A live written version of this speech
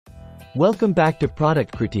Welcome back to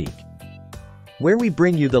Product Critique, where we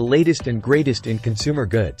bring you the latest and greatest in consumer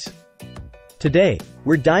goods. Today,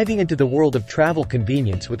 we're diving into the world of travel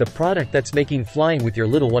convenience with a product that's making flying with your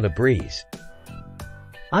little one a breeze.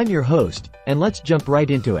 I'm your host, and let's jump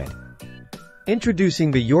right into it.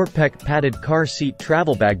 Introducing the Yourpek Padded Car Seat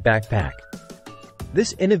Travel Bag Backpack.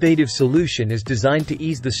 This innovative solution is designed to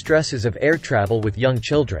ease the stresses of air travel with young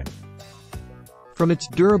children. From its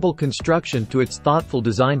durable construction to its thoughtful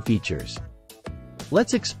design features,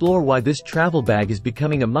 let's explore why this travel bag is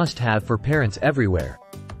becoming a must-have for parents everywhere.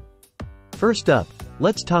 First up,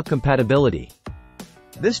 let's talk compatibility.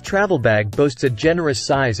 This travel bag boasts a generous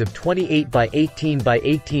size of 28 by 18 by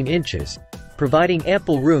 18 inches, providing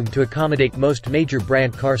ample room to accommodate most major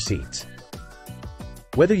brand car seats.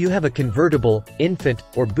 Whether you have a convertible, infant,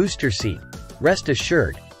 or booster seat, rest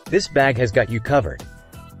assured, this bag has got you covered.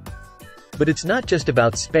 But it's not just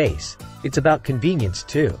about space, it's about convenience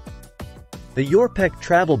too. The Yourpek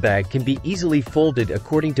travel bag can be easily folded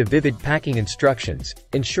according to vivid packing instructions,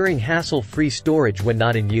 ensuring hassle-free storage when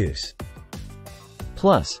not in use.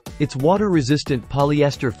 Plus, its water-resistant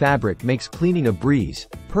polyester fabric makes cleaning a breeze,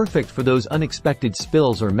 perfect for those unexpected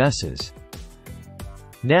spills or messes.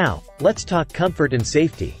 Now, let's talk comfort and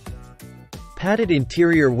safety. Padded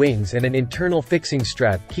interior wings and an internal fixing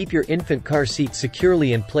strap keep your infant car seat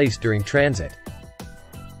securely in place during transit.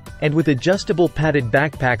 And with adjustable padded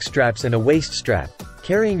backpack straps and a waist strap,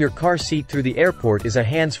 carrying your car seat through the airport is a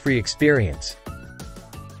hands-free experience,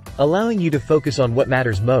 allowing you to focus on what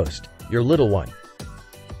matters most, your little one.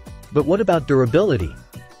 But what about durability?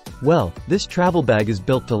 Well, this travel bag is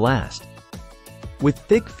built to last. With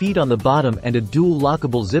thick feet on the bottom and a dual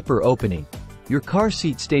lockable zipper opening, your car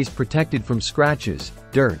seat stays protected from scratches,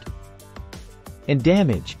 dirt, and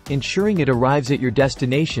damage, ensuring it arrives at your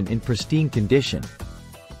destination in pristine condition.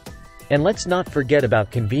 And let's not forget about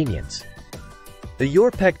convenience. The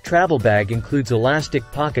Yourpek travel bag includes elastic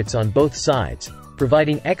pockets on both sides,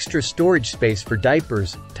 providing extra storage space for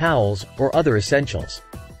diapers, towels, or other essentials.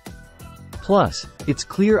 Plus, its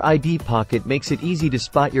clear ID pocket makes it easy to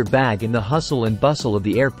spot your bag in the hustle and bustle of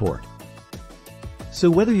the airport. So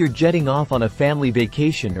whether you're jetting off on a family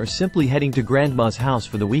vacation or simply heading to grandma's house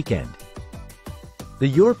for the weekend, the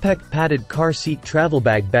Yourpek Padded Car Seat Travel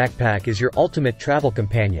Bag Backpack is your ultimate travel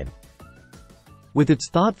companion. With its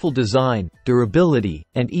thoughtful design, durability,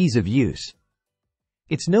 and ease of use,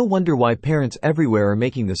 it's no wonder why parents everywhere are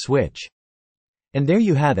making the switch. And there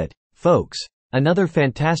you have it, folks. Another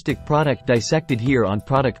fantastic product dissected here on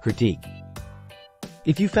Product Critique.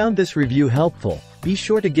 If you found this review helpful, be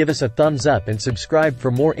sure to give us a thumbs up and subscribe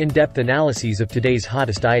for more in-depth analyses of today's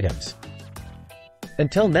hottest items.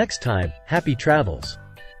 Until next time, happy travels.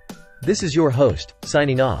 This is your host,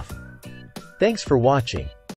 signing off. Thanks for watching.